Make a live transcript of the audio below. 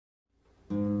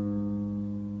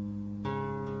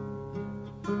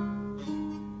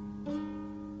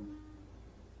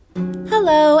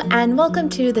Hello, and welcome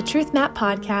to the Truth Map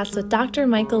podcast with Dr.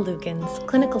 Michael Lukens,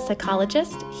 clinical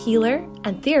psychologist, healer,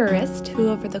 and theorist who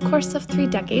over the course of 3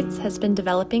 decades has been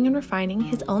developing and refining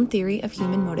his own theory of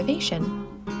human motivation.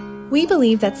 We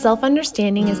believe that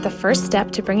self-understanding is the first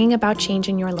step to bringing about change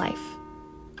in your life.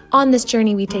 On this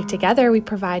journey we take together, we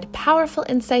provide powerful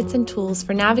insights and tools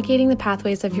for navigating the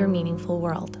pathways of your meaningful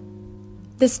world.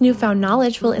 This newfound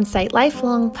knowledge will incite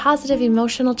lifelong positive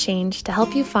emotional change to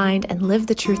help you find and live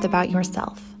the truth about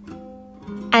yourself.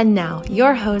 And now,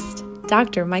 your host,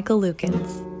 Dr. Michael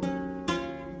Lukens.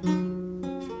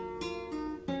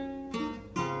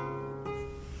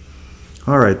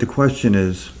 All right, the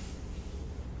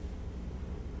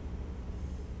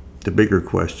bigger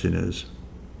question is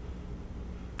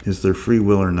there free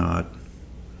will or not?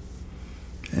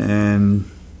 And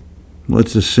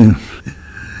let's assume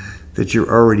that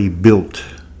you're already built.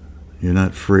 You're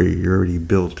not free. You're already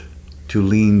built to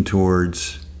lean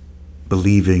towards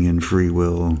believing in free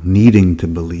will, needing to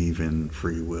believe in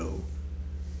free will,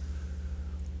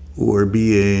 or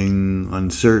being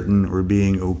uncertain or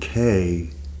being okay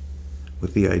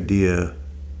with the idea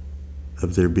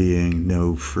of there being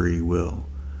no free will.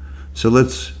 So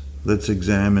let's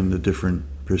examine the different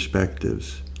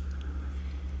perspectives.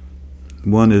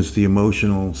 One is the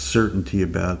emotional certainty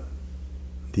about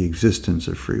the existence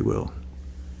of free will.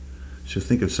 So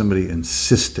think of somebody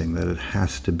insisting that it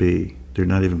has to be. They're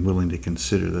not even willing to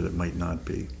consider that it might not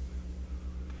be.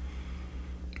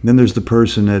 Then there's the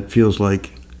person that feels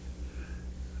like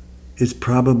it's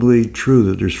probably true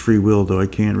that there's free will, though I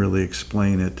can't really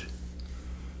explain it,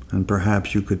 and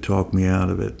perhaps you could talk me out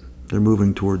of it. They're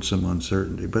moving towards some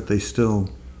uncertainty, but they still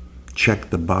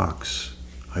check the box,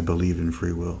 I believe in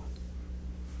free will.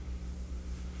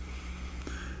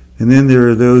 And then there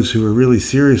are those who are really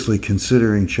seriously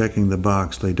considering checking the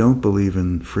box. They don't believe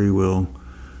in free will,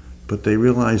 but they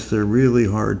realize they're really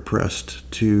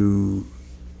hard-pressed to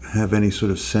have any sort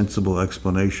of sensible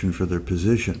explanation for their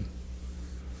position.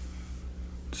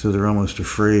 So they're almost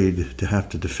afraid to have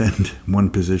to defend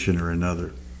one position or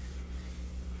another.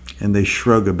 And they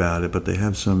shrug about it, but they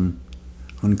have some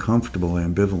uncomfortable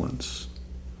ambivalence.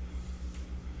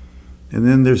 And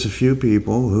then there's a few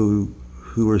people who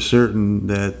are certain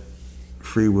that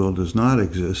free will does not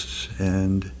exist,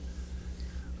 and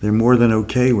they're more than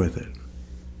okay with it.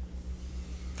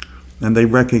 And they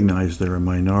recognize they're a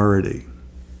minority.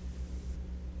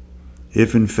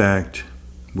 If in fact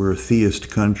we're a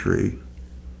theist country,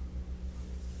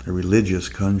 a religious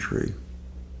country,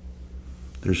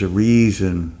 there's a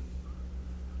reason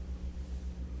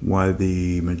why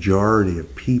the majority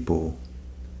of people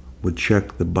would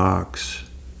check the box,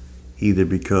 either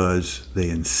because they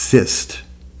insist,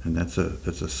 and that's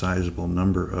a sizable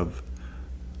number of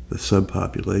the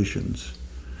subpopulations,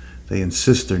 they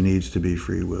insist there needs to be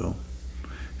free will.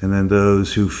 And then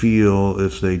those who feel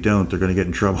if they don't, they're going to get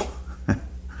in trouble.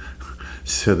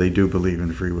 So they do believe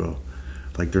in free will.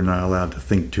 Like they're not allowed to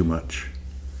think too much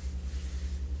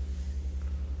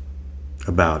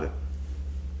about it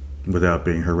without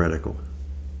being heretical.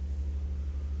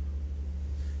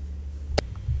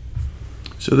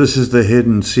 So this is the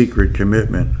hidden secret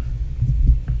commitment.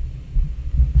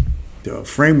 The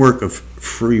framework of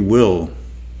free will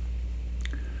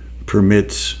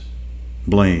permits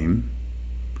blame,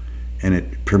 and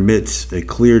it permits a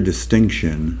clear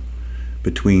distinction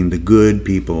between the good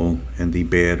people and the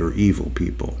bad or evil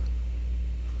people.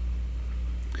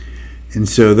 And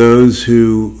so those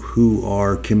who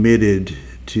are committed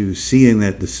to seeing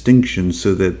that distinction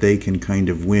so that they can kind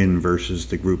of win versus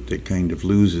the group that kind of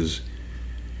loses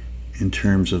in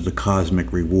terms of the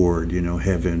cosmic reward,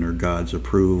 heaven or God's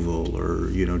approval,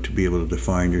 or, to be able to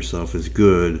define yourself as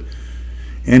good,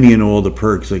 any and all the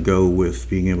perks that go with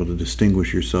being able to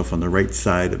distinguish yourself on the right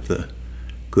side of the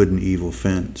good and evil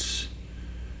fence.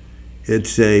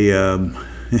 It's a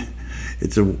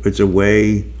it's a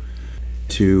way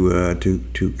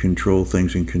to control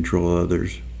things and control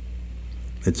others.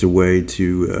 It's a way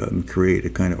to create a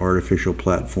kind of artificial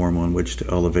platform on which to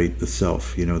elevate the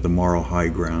self, the moral high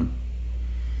ground,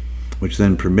 which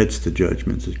then permits the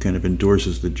judgments. It kind of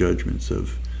endorses the judgments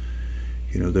of,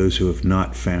 those who have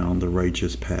not found the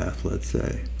righteous path, let's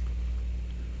say.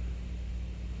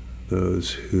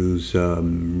 Those whose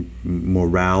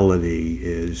morality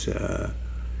is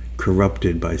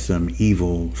corrupted by some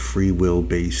evil, free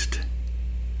will-based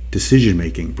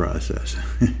decision-making process.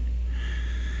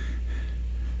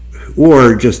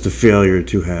 Or just the failure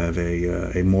to have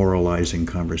a moralizing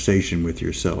conversation with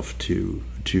yourself to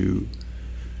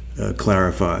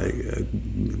clarify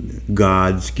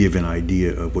God's given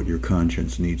idea of what your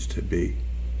conscience needs to be.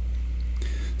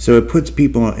 So it puts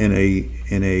people in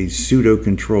a pseudo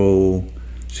control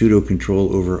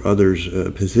over others'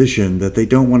 position that they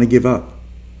don't want to give up.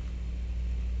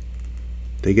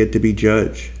 They get to be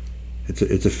judged.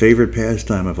 It's a favorite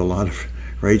pastime of a lot of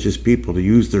righteous people to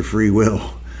use their free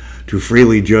will to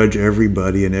freely judge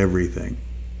everybody and everything.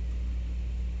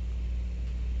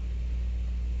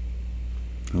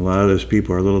 A lot of those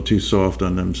people are a little too soft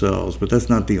on themselves, but that's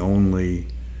not the only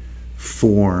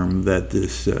form that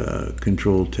this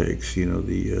control takes.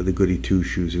 The goody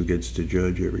two-shoes who gets to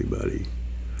judge everybody.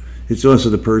 It's also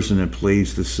the person that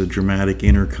plays this dramatic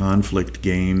inner conflict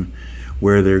game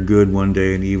where they're good one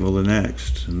day and evil the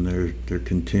next, and they're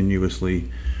continuously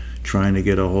trying to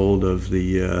get a hold of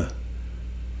the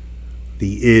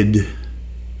id,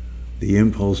 the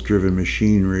impulse-driven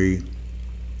machinery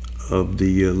of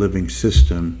the living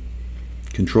system,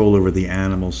 control over the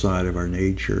animal side of our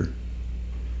nature.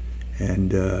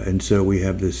 And so we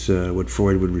have this, what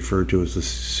Freud would refer to as the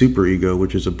superego,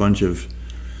 which is a bunch of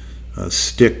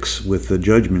sticks with the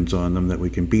judgments on them that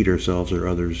we can beat ourselves or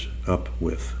others up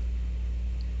with.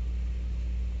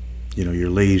 You're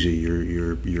lazy,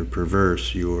 you're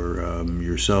perverse,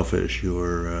 you're selfish,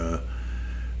 you're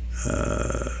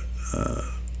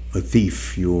a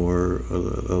thief, you're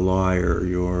a liar,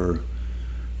 you're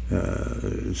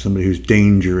somebody who's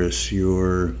dangerous,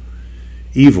 you're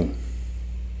evil.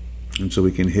 And so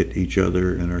we can hit each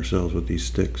other and ourselves with these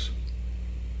sticks.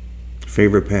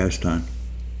 Favorite pastime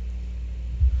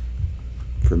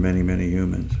for many, many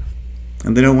humans.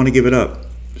 And they don't want to give it up,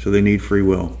 so they need free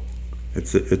will.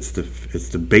 It's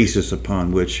the basis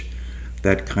upon which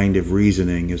that kind of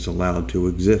reasoning is allowed to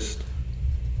exist.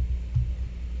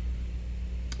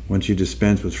 Once you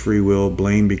dispense with free will,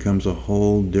 blame becomes a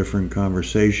whole different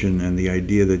conversation, and the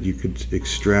idea that you could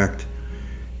extract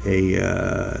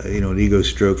an ego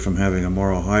stroke from having a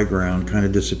moral high ground kind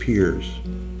of disappears.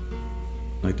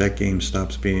 Like that game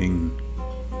stops being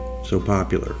so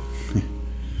popular.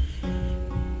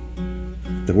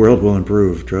 The world will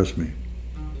improve, trust me.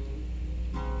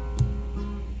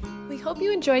 We hope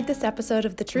you enjoyed this episode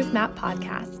of the Truth Map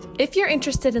podcast. If you're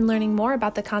interested in learning more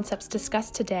about the concepts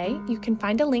discussed today, you can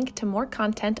find a link to more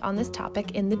content on this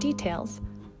topic in the details.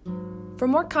 For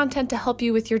more content to help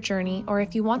you with your journey, or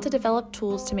if you want to develop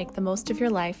tools to make the most of your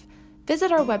life,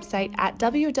 visit our website at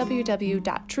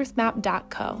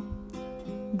www.truthmap.co.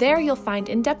 There you'll find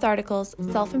in-depth articles,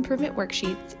 self-improvement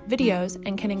worksheets, videos,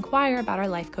 and can inquire about our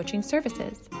life coaching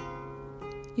services.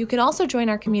 You can also join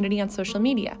our community on social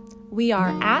media. We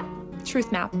are at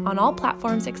TruthMap on all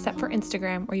platforms except for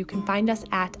Instagram, where you can find us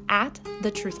at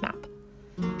the TruthMap.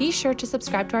 Be sure to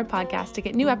subscribe to our podcast to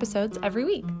get new episodes every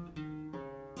week.